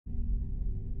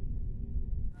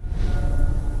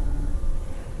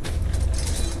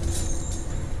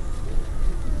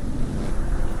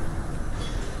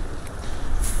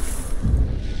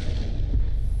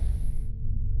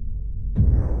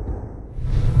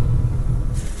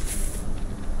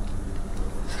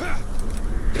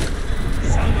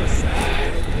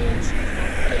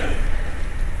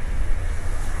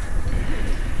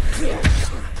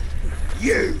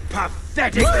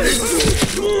pathetic!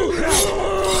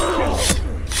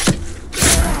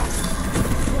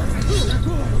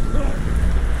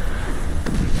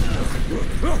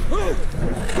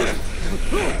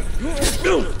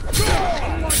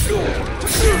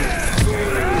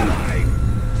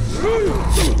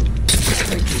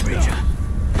 Thank you, Ranger.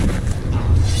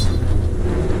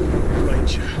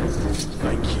 Ranger,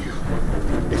 thank you.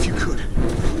 If you could,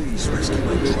 please rescue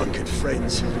my drunken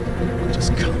friends. I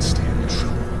just can't stand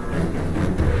trouble.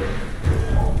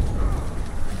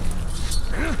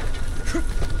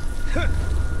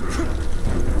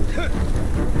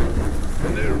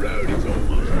 The road is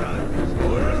almost done.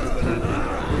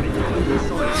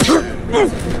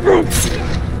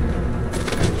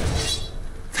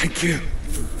 Thank you.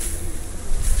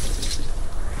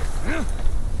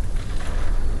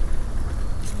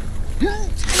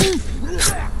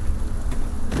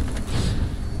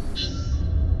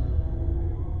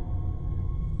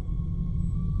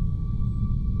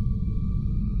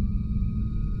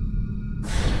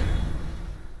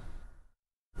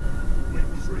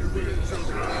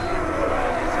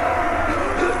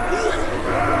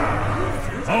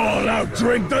 I'll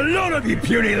outdrink the lot of you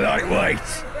puny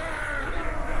lightweights!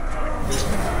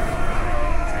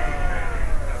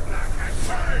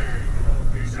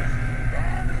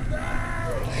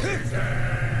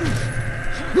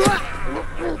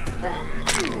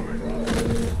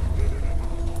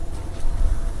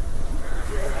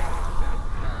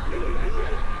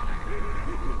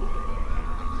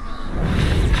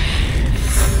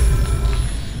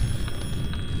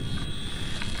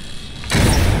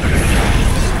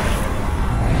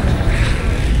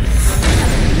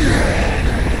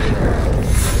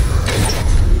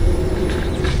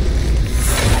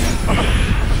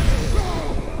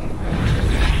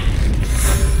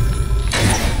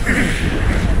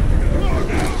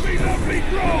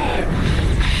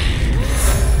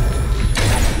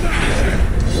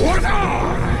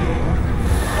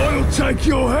 Take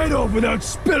your head off without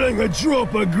spilling a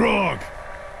drop of grog!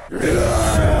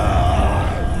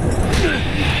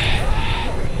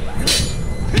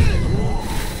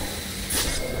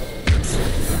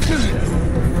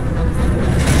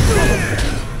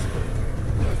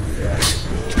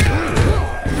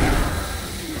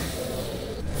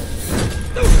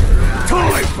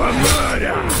 Time for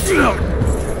murder!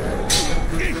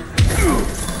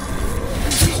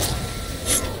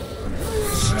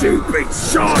 Stupid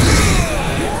son!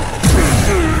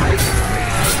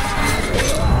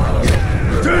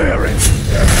 Dare it!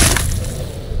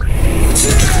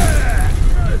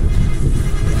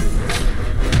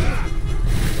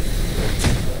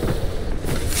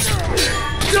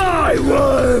 Die,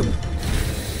 worm!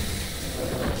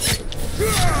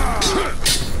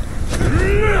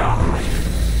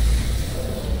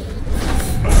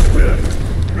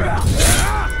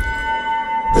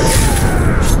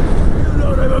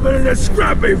 Never been in a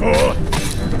scrap before!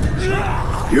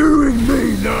 You and me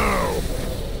now!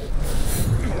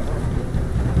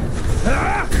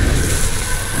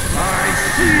 I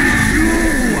see you!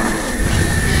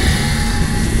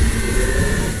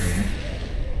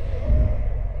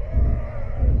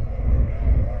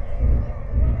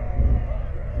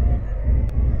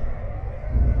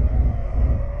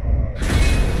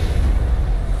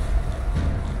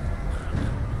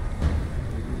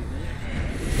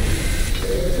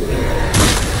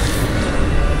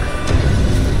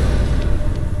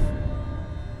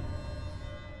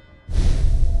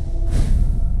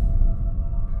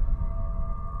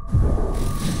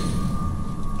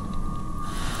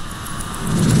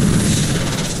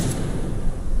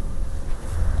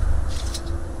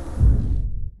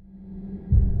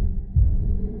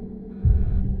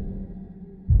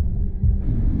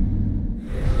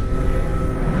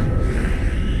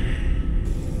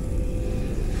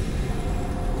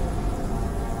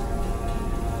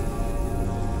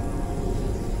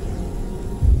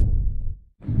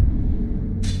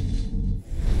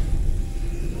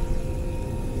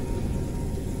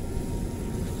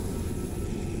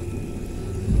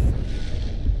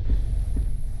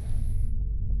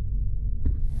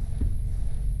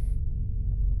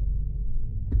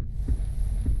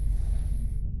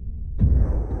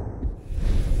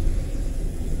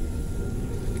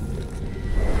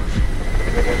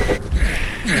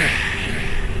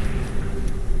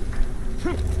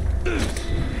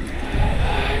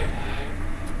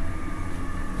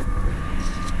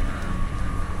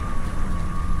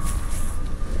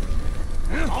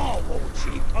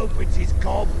 Opens his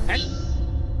gob and...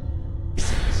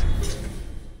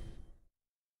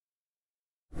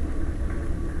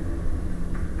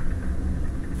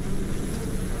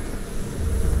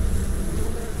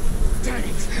 Damn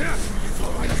it!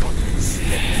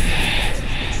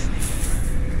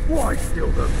 Why still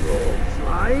the wrong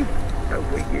slave? Don't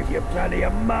we give you plenty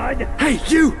of mud? Hey,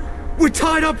 you! We're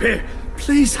tied up here!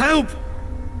 Please help!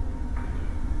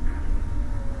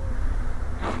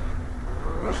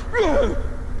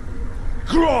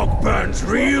 Grog burns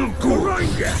real good.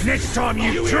 Next time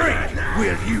you drink,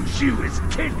 we'll use you as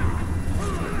kindling.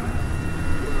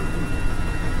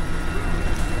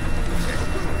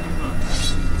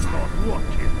 Not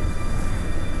watching.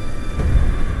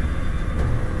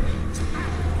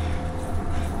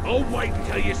 I'll wait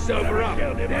until you sober up,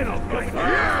 then I'll go.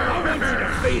 I want you to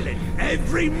feel it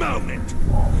every moment.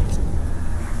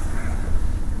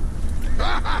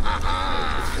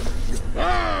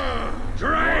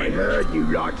 I heard you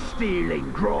like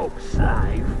stealing grog,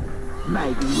 slave.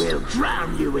 Maybe we'll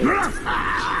drown you in it.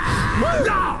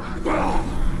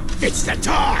 It's the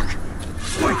dog!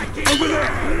 Wait, over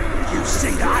there! You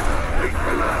see that?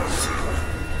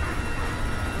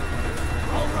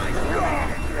 All right,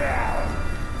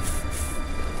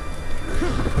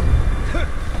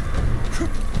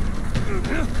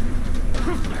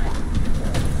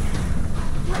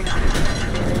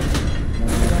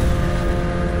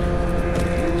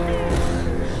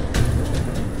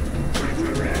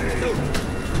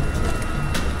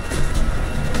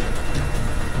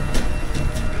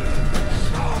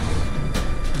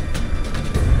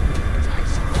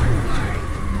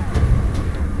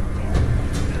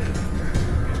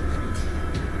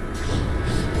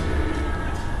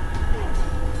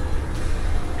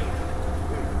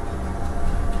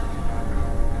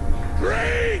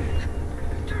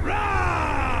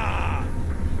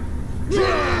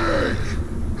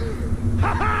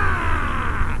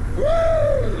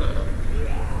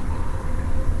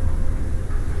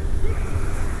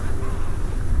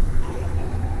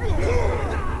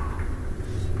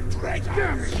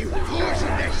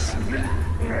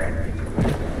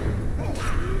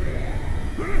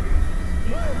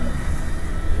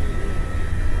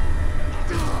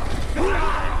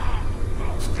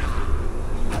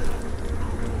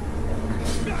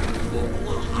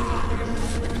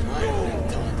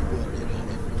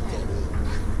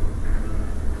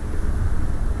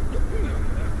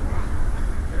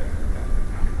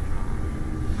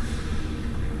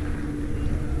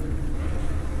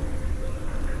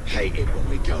 hate it when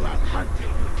we go out hunting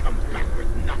and come back with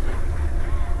nothing.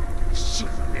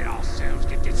 Shouldn't let ourselves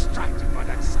get distracted by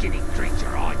that skinny creature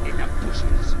hiding in the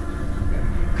bushes.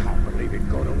 Can't believe it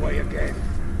got away again.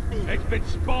 It's been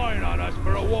spying on us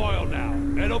for a while now.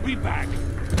 It'll be back.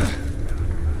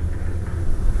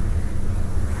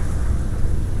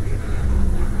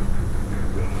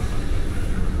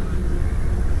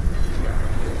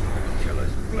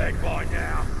 Killer's bled by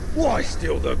now. Why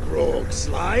steal the grog,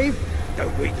 slave?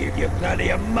 Don't we give you plenty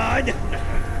of mud?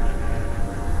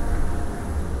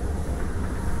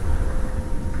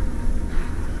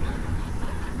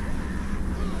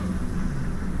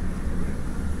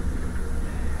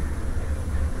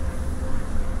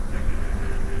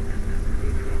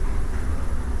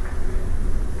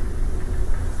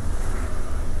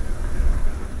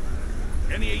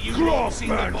 Any of you grog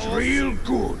burns real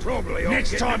good. Probably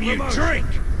next time you drink,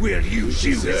 we'll use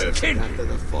you as kindling. After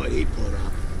the fight he put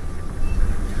up.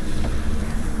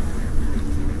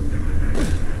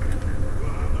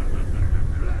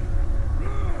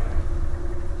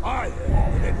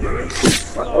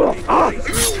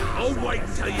 I'll wait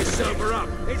until you sober up,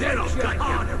 then I'll get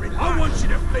harder. I want you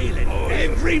to feel it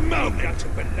every moment. To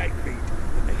belate me,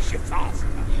 it makes you faster.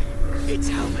 It's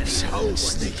helmets, whole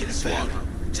sneaking about.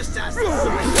 Just as the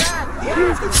sun.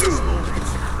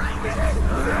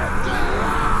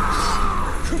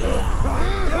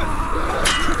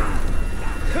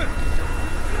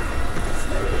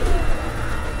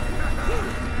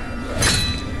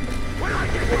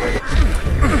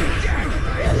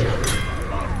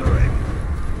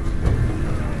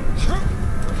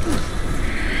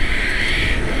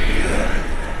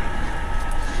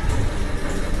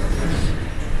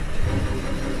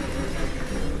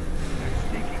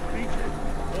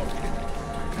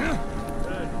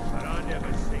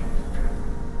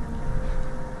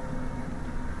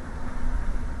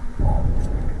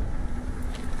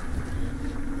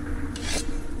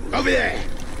 Over there!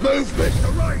 Movement!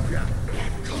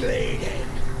 Bleeding!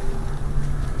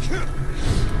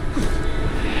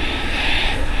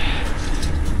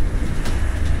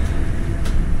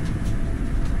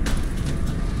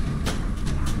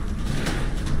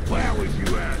 Where was you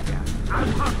earlier?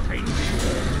 I'm hunting.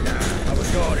 I was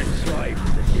guarding slaves in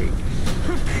the dig.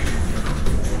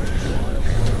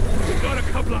 We got a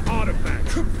couple of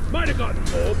artifacts. Might have gotten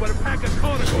more, but a pack of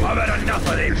carnivores. I've had enough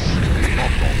of this. I'm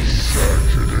not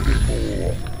searching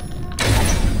anymore.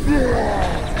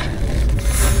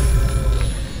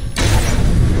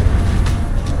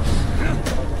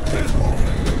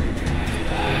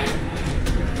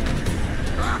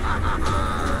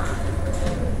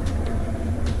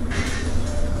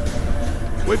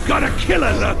 We've got a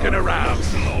killer lurking around.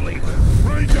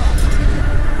 Ranger!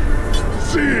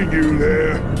 Seeing you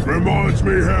there reminds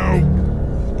me how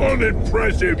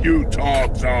unimpressive you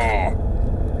tarts are.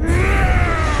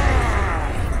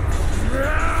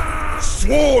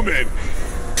 Swarming!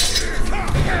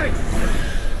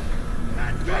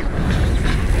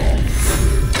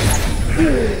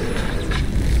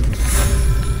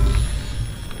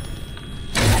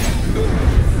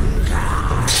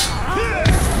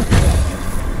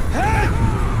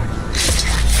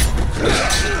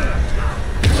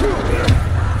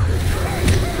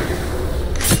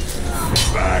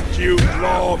 Back, you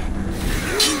blob!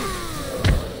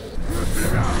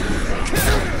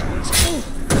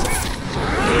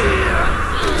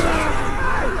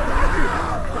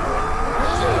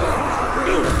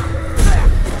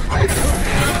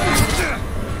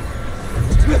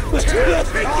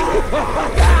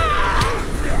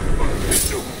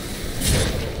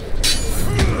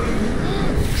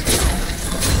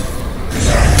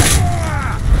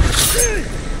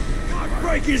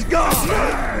 Break his guard!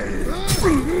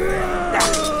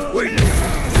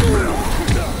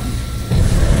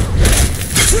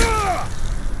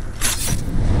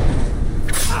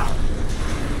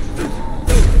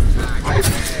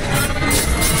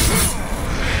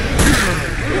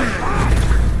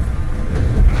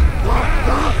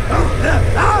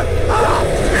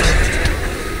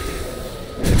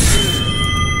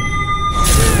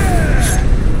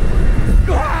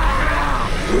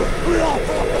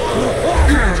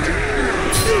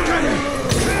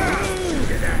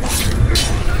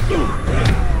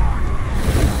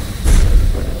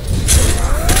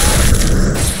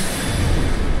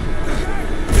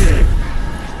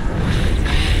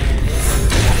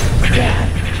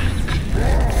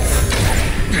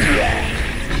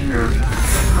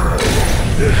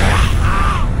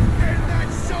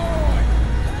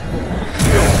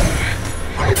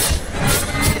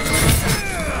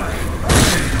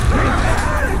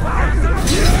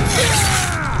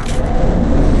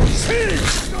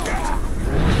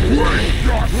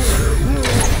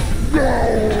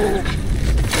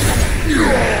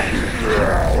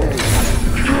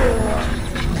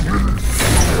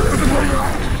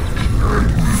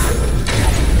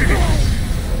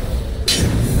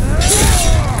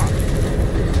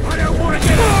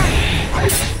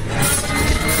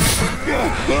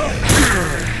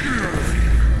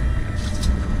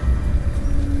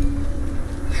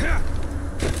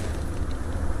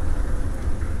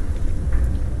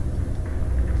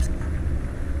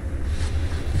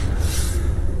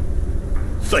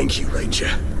 Thank you, Ranger.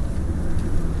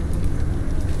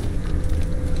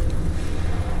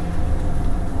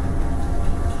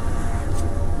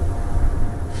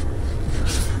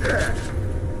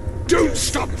 Don't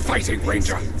stop fighting,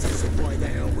 Ranger!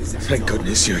 Thank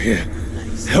goodness you're here.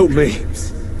 Help me.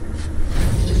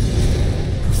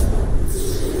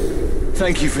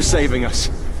 Thank you for saving us.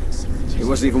 It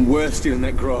wasn't even worth stealing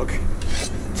that grog.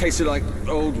 Tasted like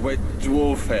old wet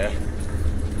dwarf hair.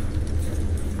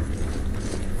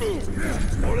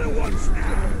 All at once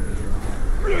now!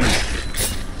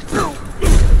 Don't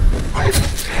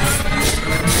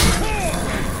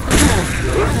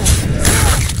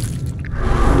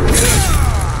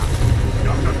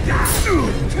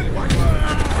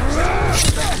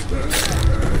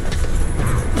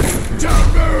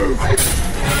move!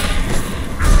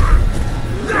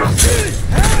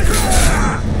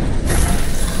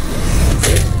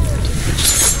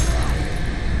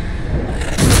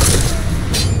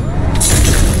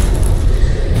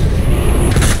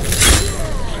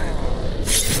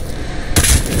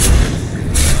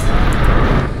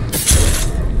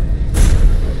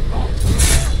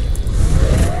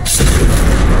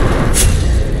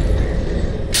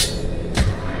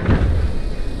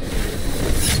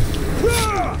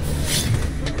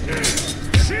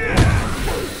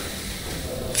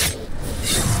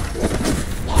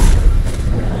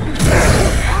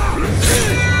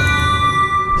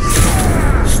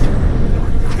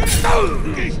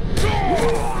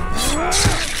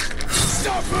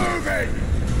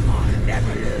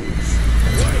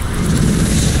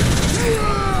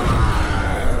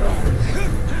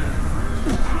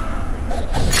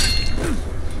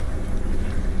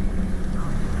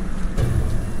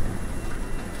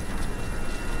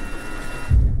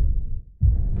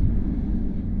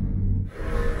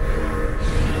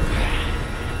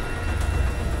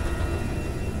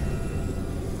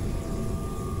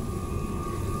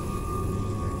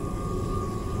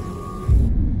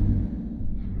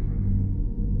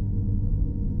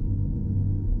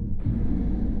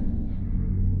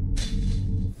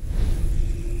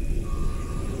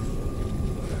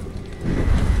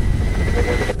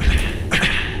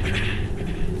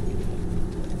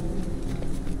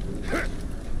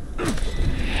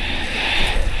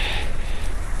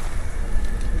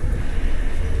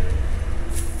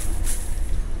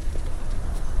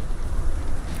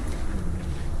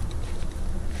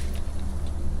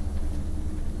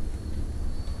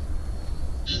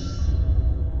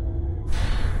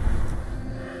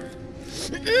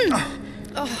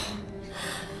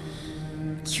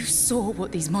 You saw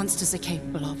what these monsters are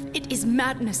capable of. It is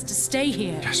madness to stay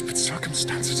here. Yes, but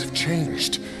circumstances have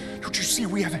changed. Don't you see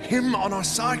we have him on our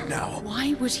side now?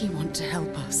 Why would he want to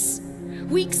help us?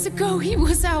 Weeks ago, he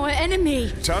was our enemy.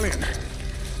 Italian,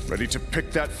 ready to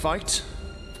pick that fight?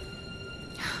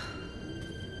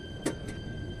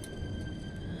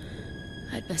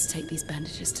 I'd best take these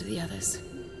bandages to the others.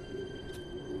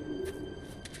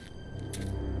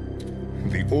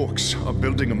 The orcs are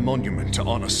building a monument to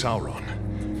honor Sauron.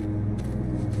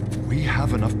 We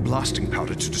have enough blasting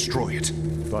powder to destroy it.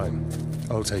 Fine.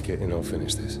 I'll take it and I'll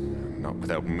finish this. Not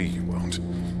without me, you won't.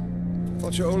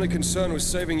 Thought your only concern was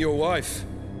saving your wife.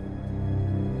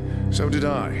 So did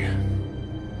I.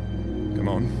 Come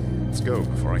on, let's go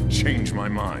before I change my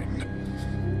mind.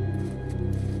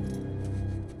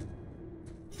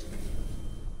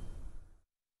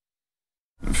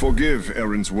 Forgive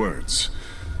Erin's words.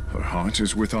 Her heart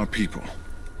is with our people.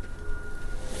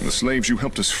 The slaves you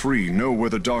helped us free know where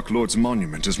the Dark Lord's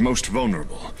monument is most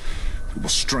vulnerable. We will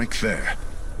strike there.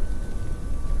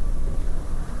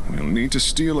 We'll need to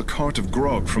steal a cart of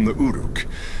grog from the Uruk.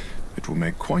 It will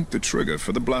make quite the trigger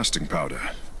for the blasting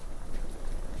powder.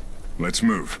 Let's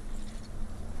move.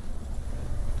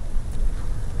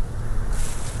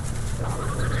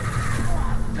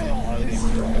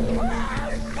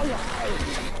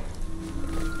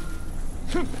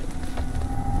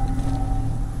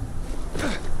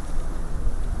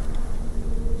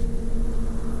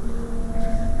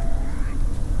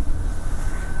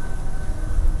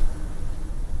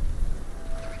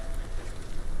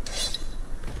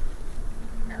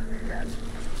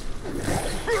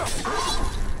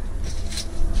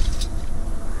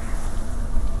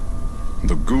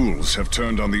 The ghouls have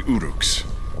turned on the Uruks.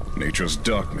 Nature's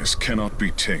darkness cannot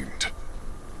be tamed.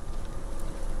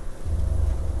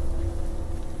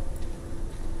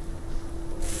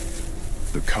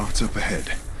 The cart's up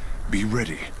ahead. Be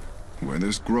ready. Where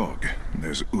there's grog,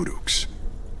 there's Uruks.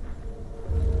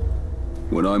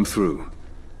 When I'm through,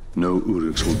 no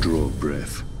Uruks will draw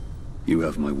breath. You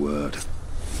have my word.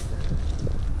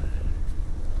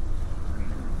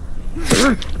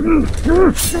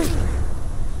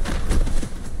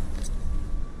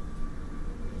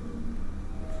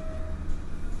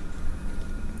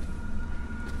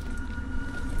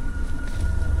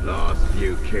 Last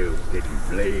few kills didn't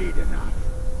bleed enough.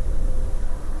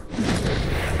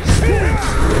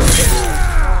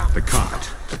 The cart,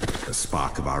 the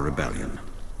spark of our rebellion.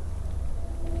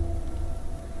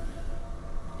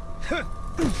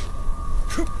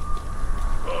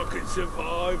 I can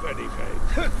survive anything,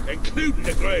 including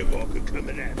the Grey Walker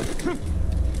coming at me.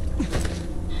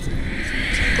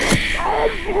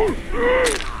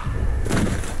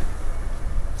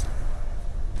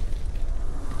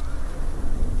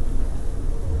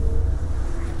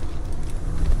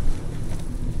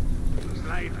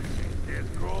 Slaver says there's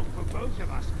grog for both of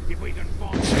us if we can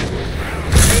find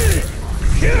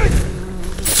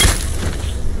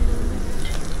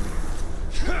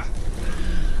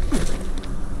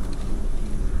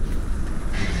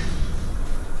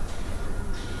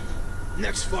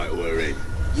Next fight we're in,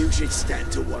 you should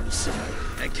stand to one side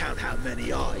and count how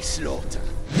many I slaughter.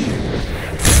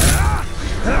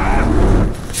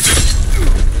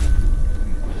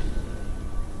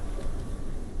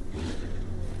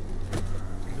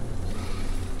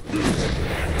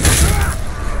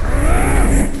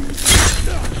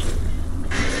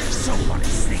 somebody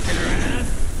sneaking around.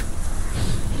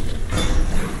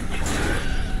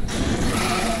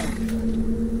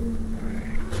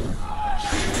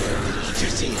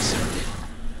 Just hear something.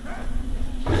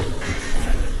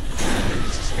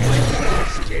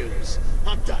 Excuse,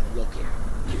 I'm done looking.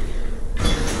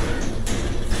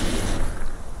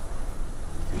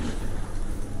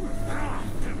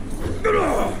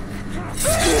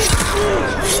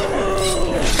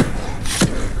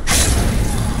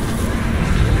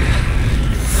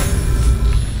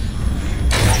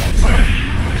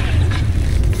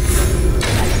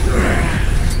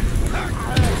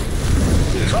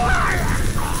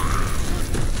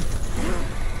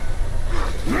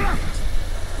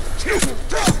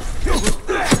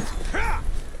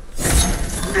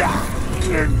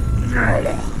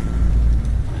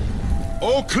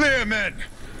 All clear, men!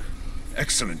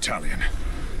 Excellent, Talion.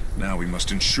 Now we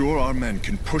must ensure our men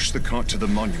can push the cart to the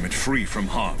monument free from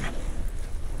harm.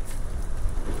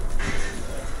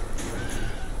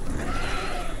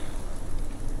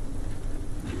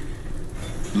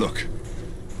 Look,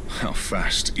 how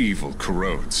fast evil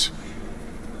corrodes.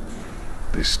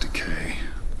 This decay.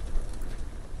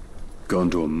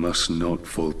 Gondor must not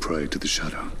fall prey to the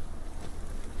shadow.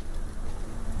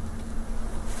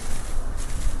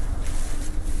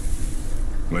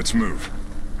 Let's move.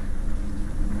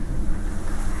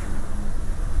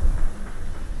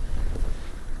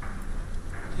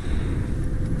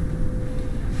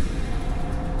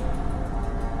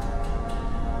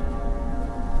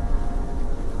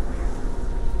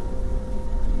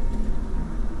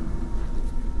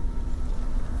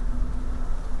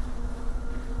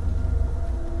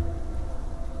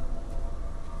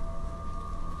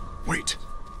 Wait.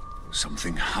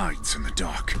 Something hides in the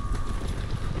dark.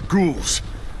 Ghouls!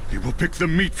 They will pick the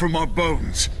meat from our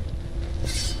bones!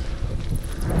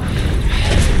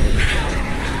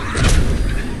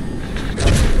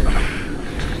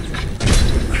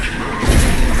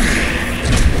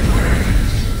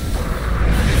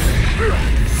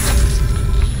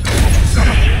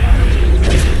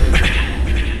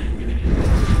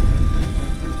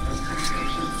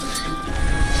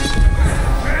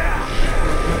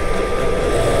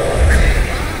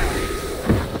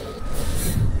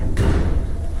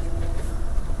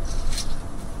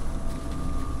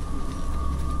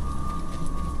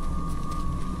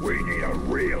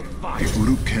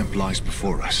 Lies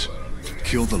before us.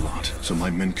 Kill the lot, so my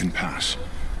men can pass.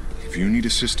 If you need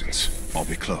assistance, I'll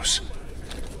be close.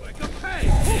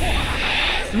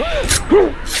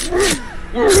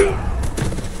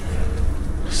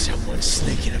 Someone's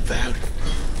sneaking about.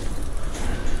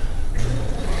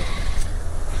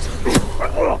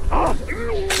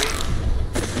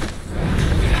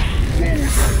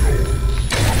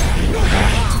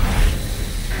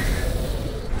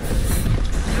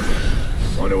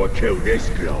 I know I killed this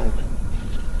globe.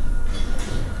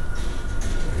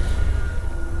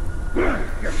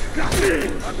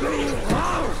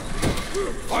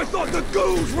 I thought the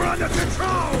ghouls were under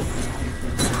control!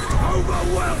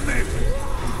 Overwhelming!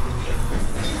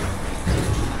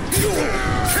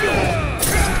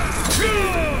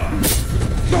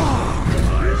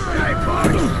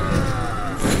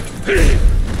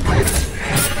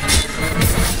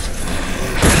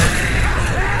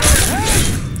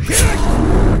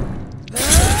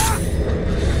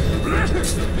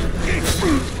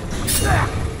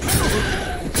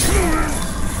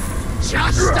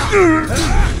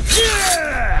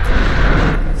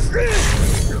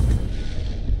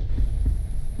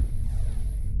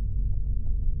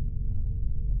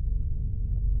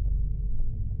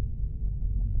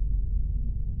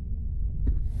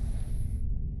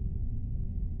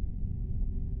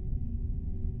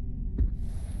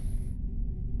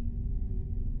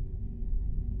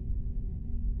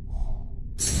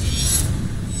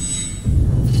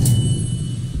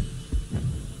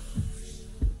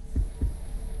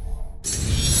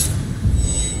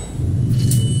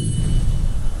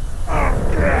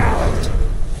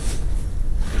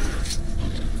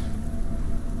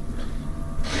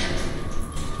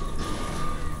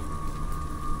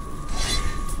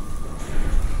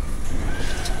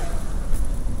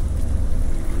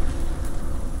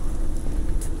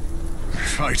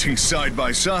 Fighting side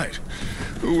by side.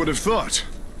 Who would have thought?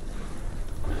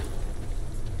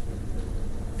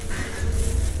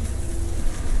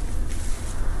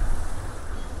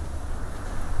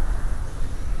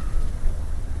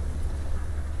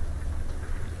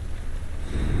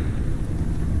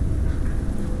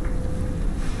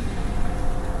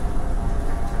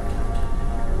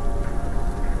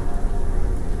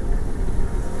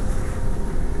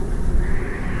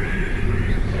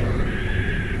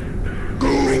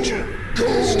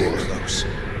 Stay close.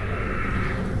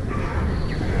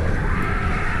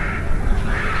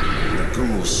 The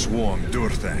ghouls swarm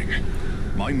Durthang.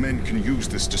 My men can use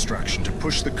this distraction to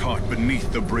push the cart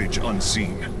beneath the bridge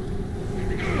unseen.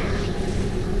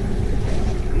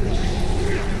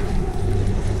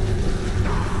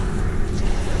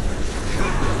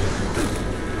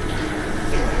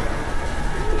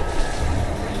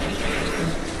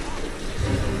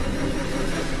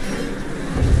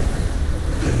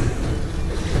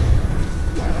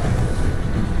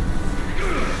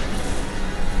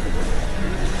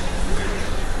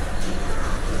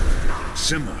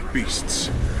 Simmer, beasts.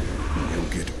 You'll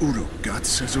get Uruk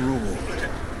guts as a reward.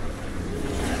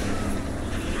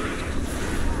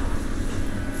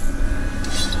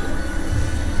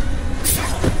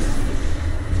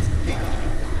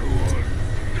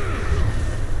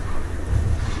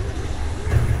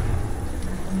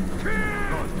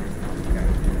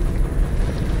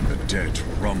 The dead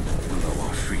rumble below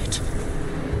our feet.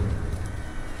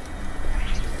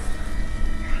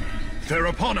 They're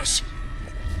upon us!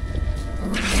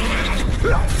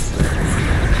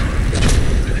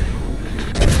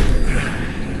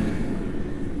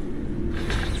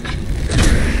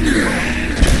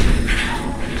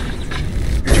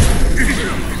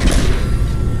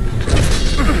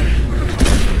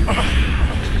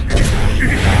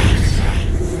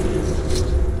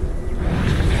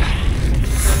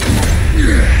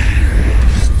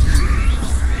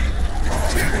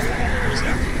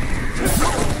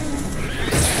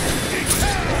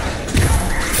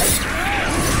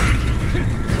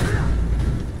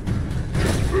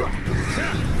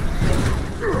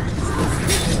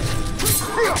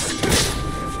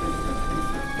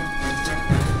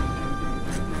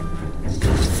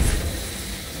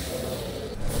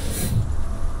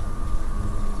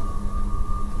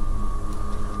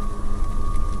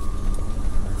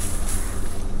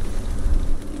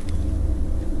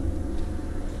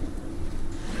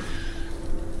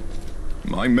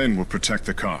 My men will protect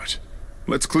the cart.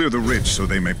 Let's clear the ridge so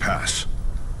they may pass.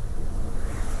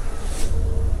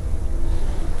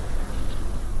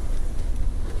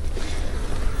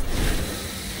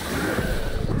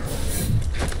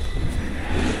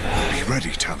 Be ready,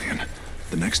 Talion.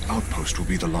 The next outpost will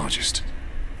be the largest.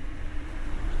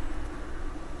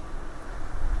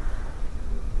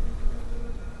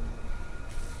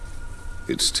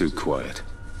 It's too quiet.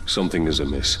 Something is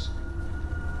amiss.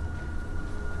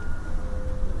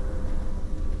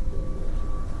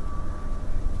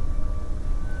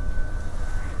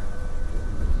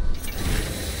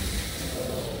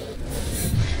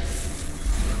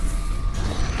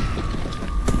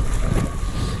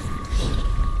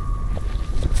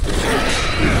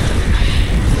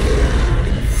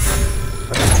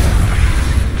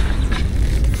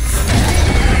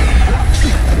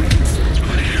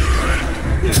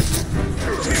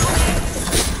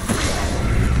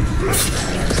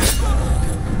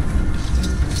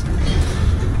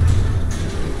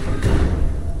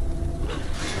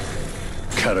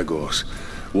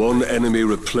 One enemy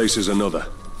replaces another.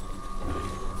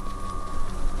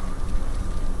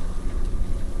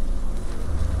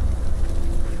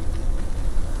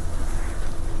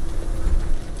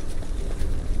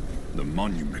 The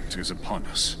monument is upon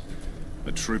us.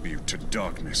 A tribute to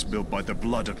darkness built by the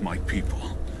blood of my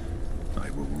people. I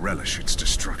will relish its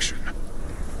destruction.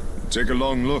 Take a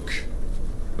long look.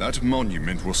 That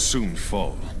monument will soon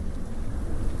fall.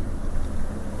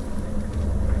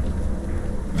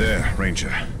 There,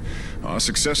 Ranger. Our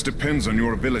success depends on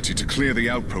your ability to clear the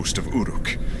outpost of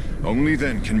Uruk. Only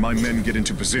then can my men get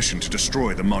into position to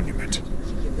destroy the monument.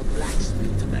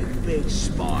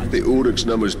 The Uruk's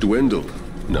numbers dwindled,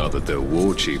 now that their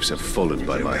war chiefs have fallen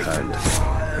by my hand.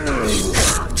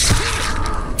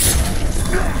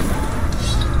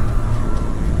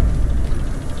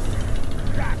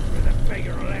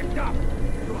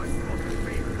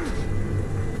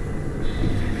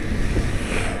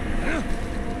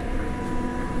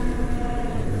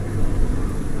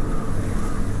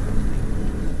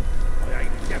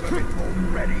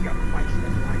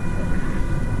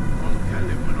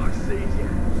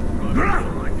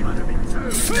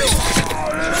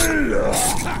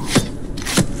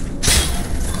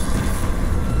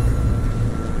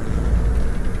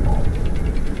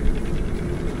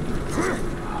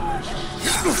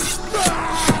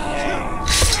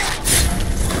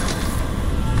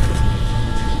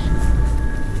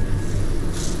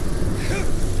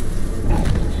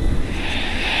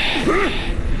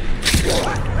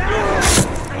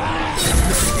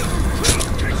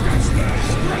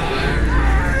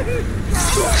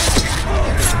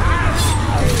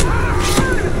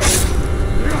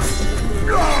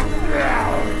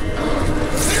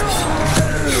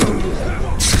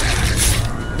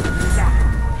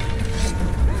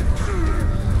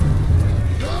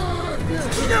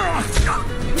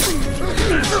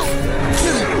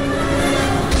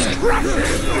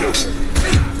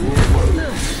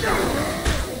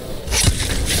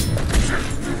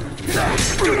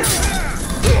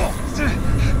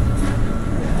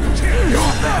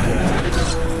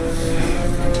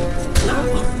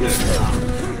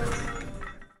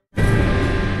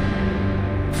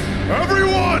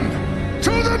 Everyone!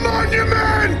 To the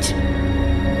monument!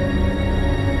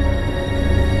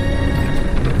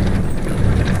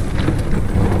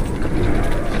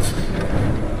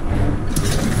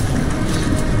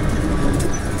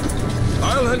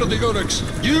 I'll handle the Uruks.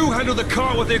 You handle the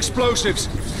car with the explosives.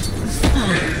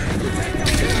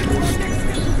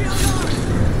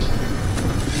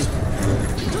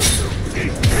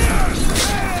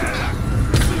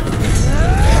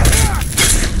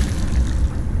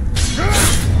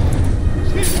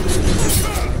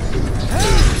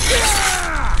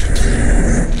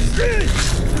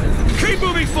 Keep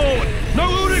moving forward! No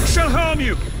Uruk shall harm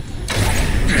you!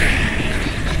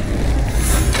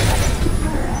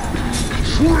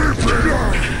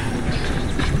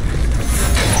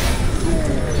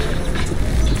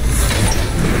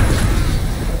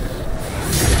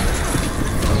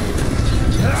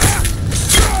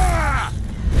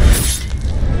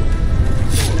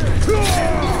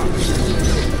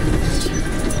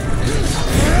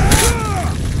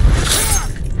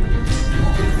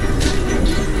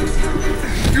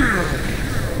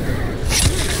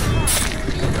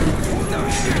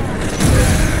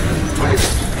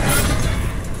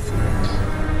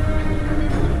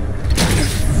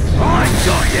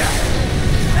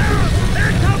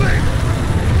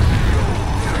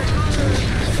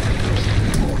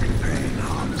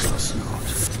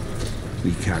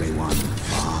 We carry one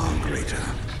far greater.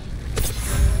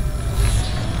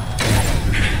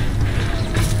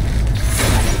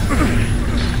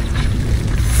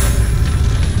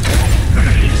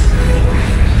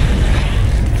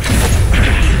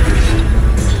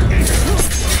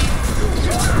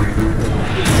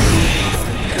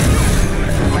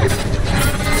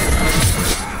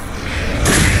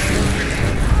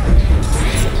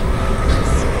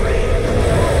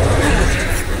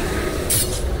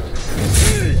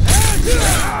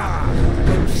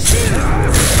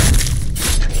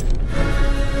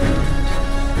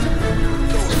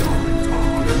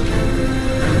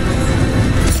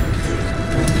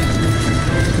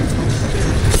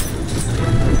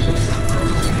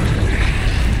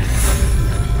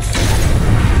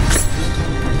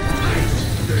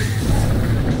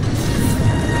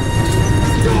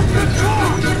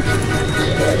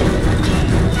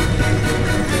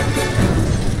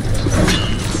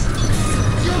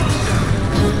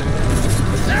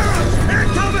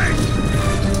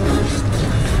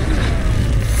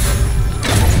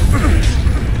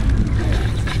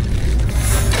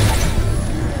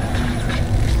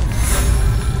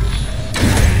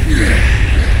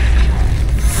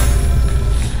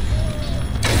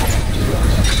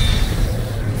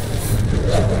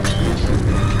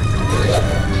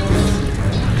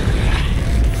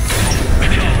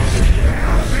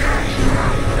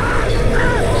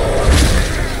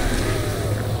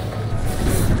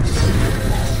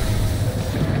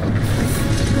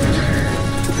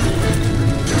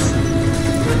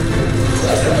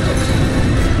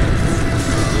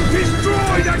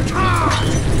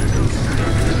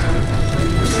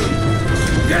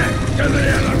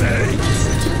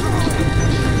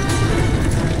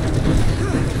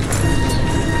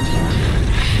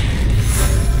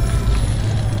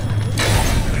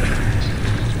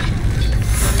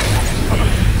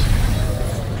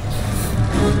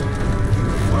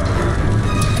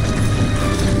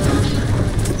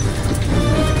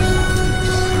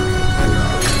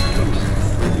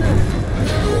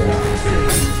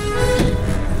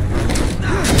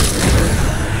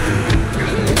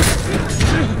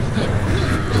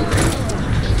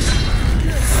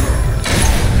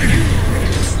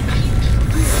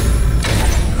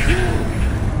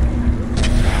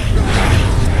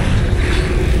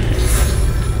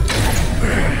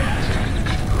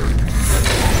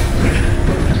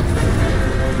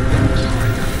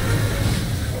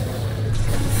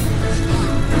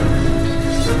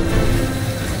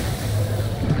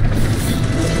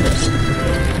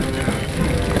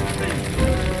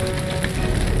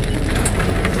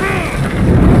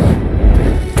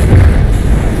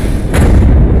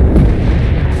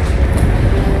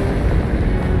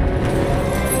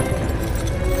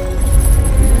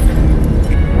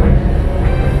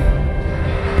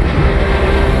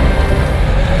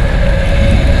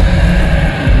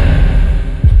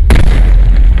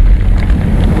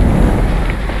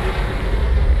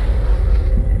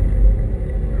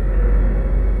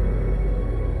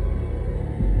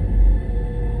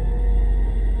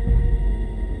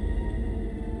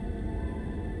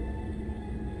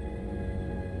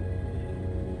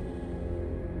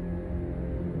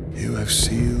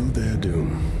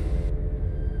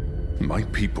 My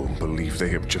people believe they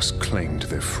have just claimed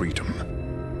their freedom.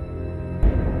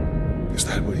 Is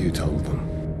that what you told them?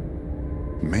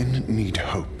 Men need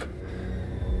hope.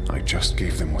 I just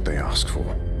gave them what they asked for.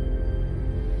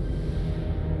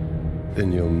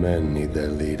 Then your men need their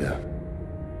leader.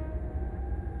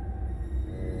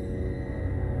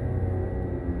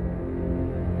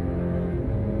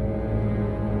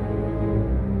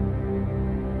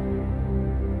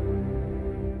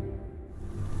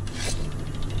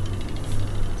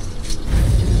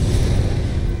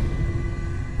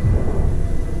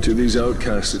 To these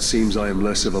outcasts, it seems I am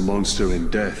less of a monster in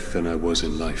death than I was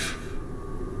in life.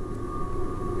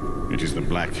 It is the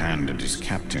Black Hand and his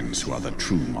captains who are the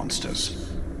true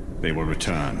monsters. They will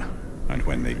return, and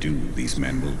when they do, these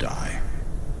men will die.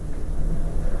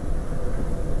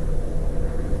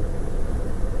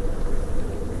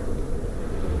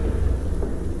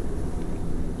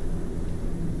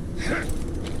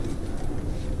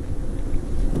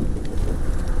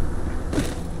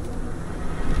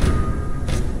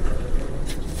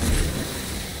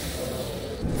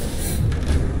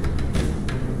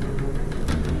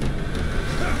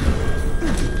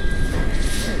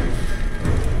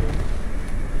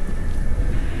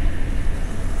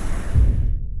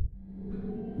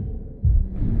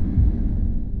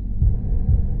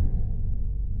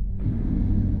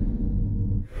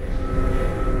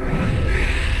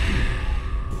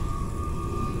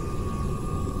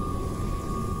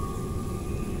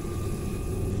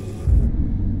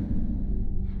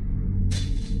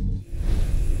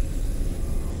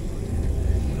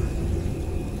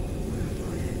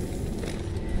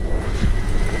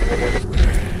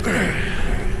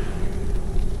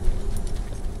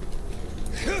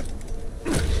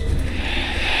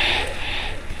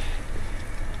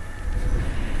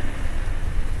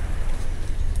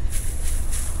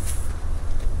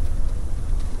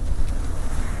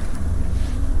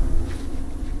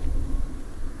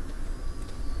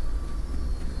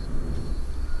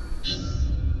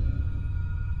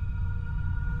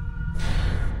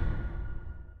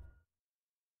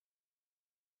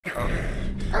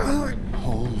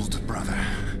 Hold, brother.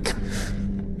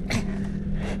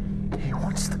 He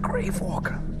wants the Grave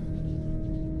Walker.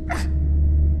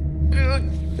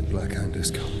 The Black Hand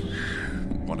has come.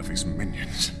 One of his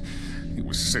minions. He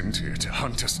was sent here to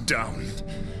hunt us down.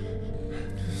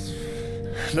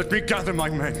 Let me gather my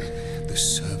men. The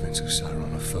servants of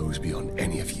Sauron are foes beyond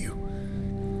any of you.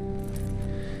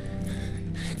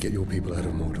 Get your people out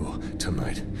of Mordor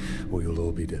tonight, or you'll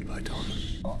all be dead by dawn.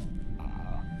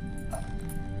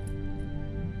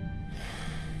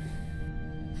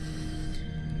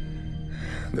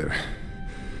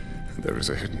 There is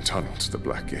a hidden tunnel to the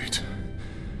Black Gate.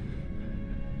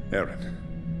 Aaron,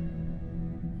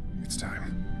 it's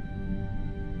time.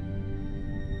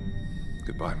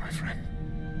 Goodbye, my friend.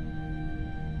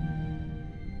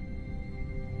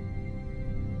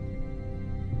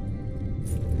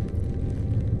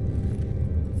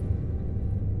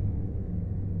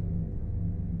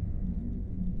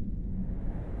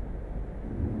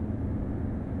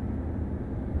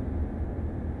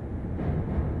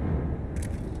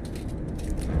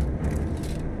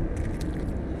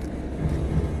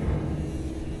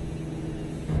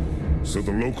 So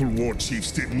the local war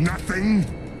chiefs did nothing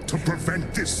to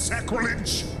prevent this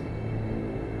sacrilege?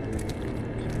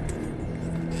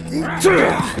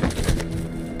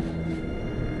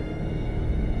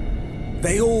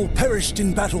 They all perished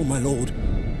in battle, my lord.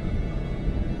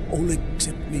 All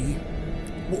except me.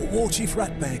 War Chief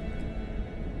Ratbag.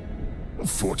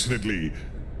 Fortunately,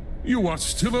 you are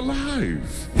still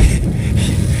alive.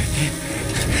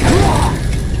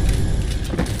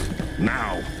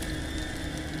 Now,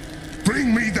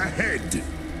 bring me the head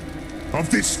of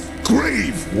this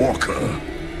Grave Walker.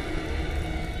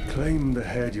 Claim the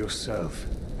head yourself.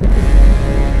 The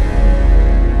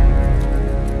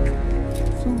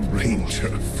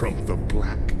Ranger from the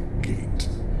Black Gate.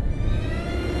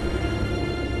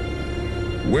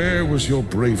 Where was your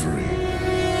bravery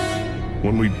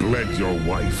when we bled your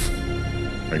wife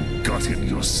and gutted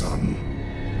your son?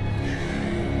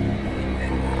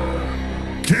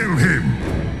 Kill him!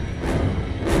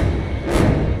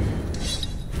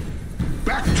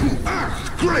 Back to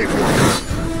Earth, Grave Walker!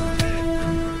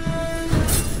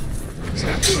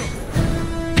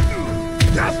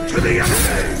 Death to the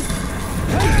enemy!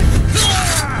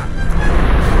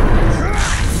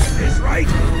 Is right!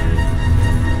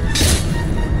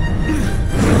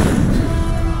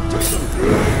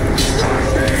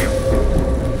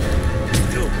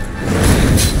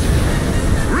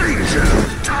 Ranger,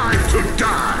 time to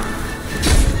die!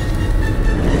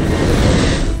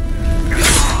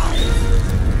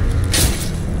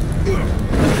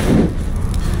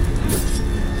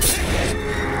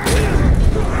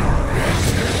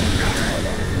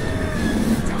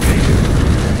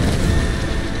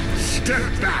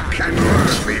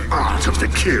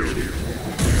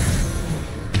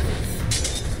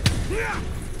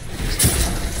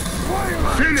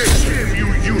 Finish him, you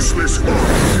useless orc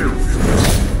filth!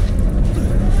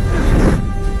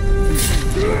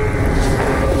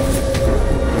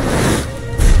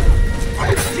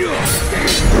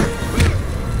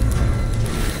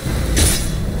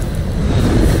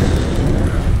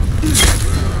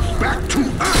 Back to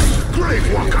Earth,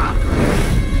 Gravewalker!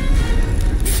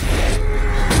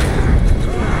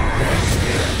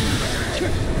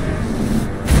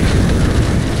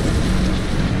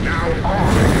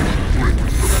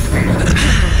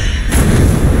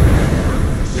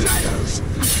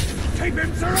 Keep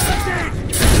him surrounded!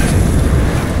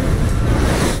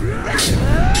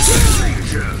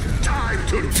 Ranger, time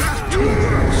to back to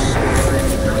Earth!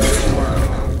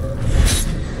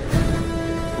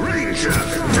 Ranger,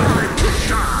 time to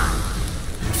die!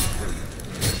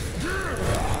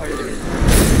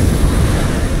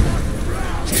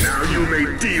 Now you may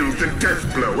deal the death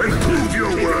blow and prove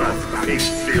your worth, pig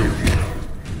filth!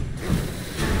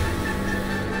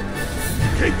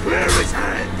 Keep clear his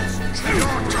hands!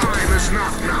 Your time is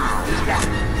not now!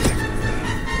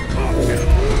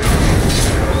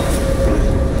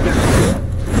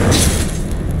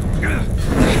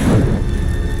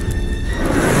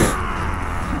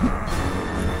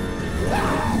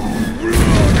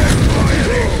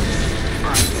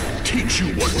 I'll teach you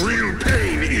what real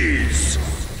pain is!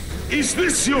 Is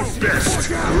this your best,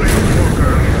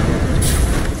 Gravewalker?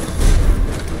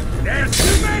 There's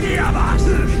too many of us!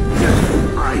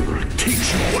 I will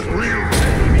teach you what real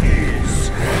pain is!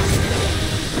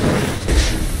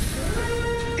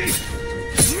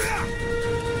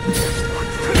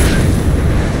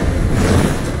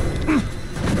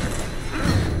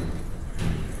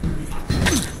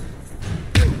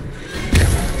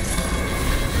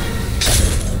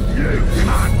 You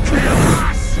can't kill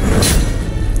us!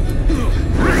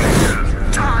 Ranger,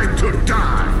 time to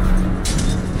die!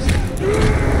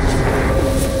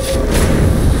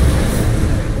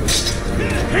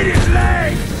 Hit his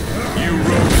leg! You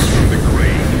rose from the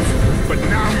grave, but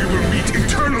now you will meet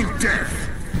eternal death!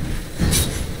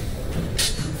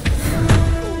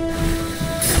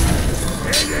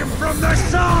 Hit him from the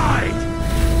side!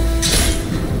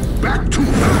 Back to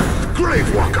Earth,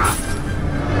 Gravewalker!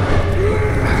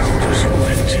 How does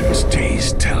vengeance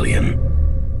taste, Talion?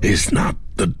 Is not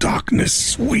the darkness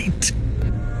sweet?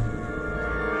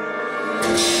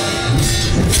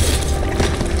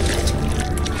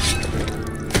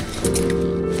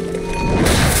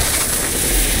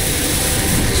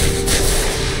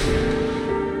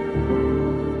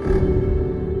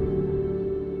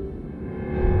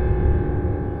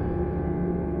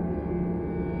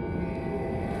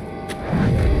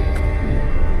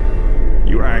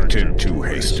 You acted too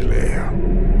hastily.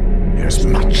 There's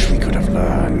much we could have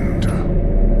learned.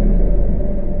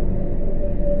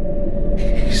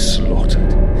 He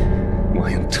slaughtered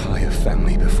my entire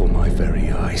family before my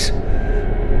very eyes.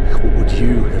 What would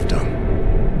you have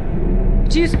done?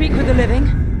 Do you speak with the living?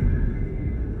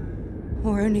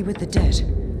 Or only with the dead?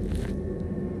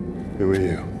 Who are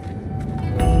you?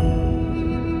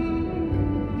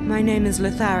 My name is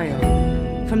Lothariel,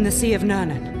 from the Sea of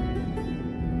Nurnen.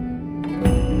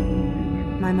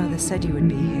 My mother said you would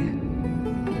be here.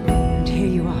 And here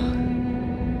you are.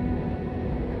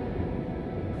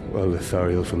 Well,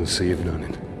 Lothariel from the Sea of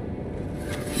Nurnen.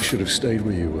 You should have stayed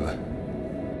where you were.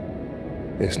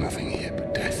 There's nothing here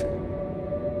but death.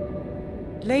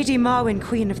 Lady Marwyn,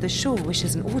 Queen of the Shore,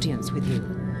 wishes an audience with you.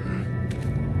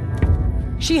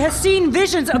 She has seen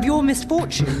visions of your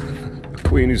misfortune. A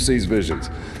queen who sees visions.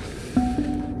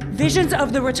 Visions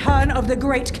of the return of the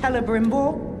great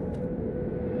Celebrimbor.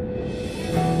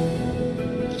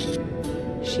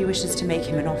 She wishes to make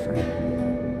him an offering.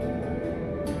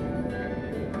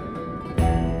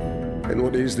 And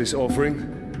what is this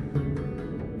offering?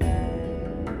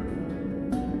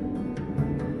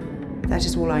 That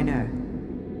is all I know.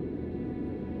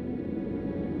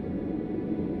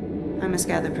 I must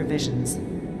gather provisions.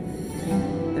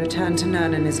 The return to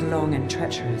Nurnen is long and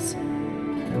treacherous.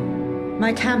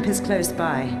 My camp is close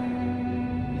by.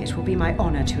 It will be my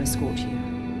honor to escort you.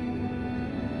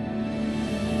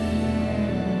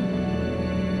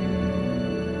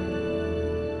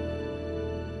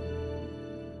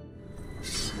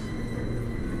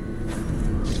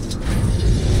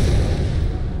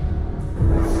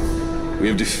 We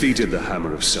have defeated the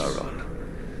Hammer of Sauron,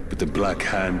 but the Black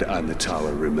Hand and the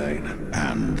Tower remain.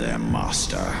 And their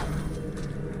master.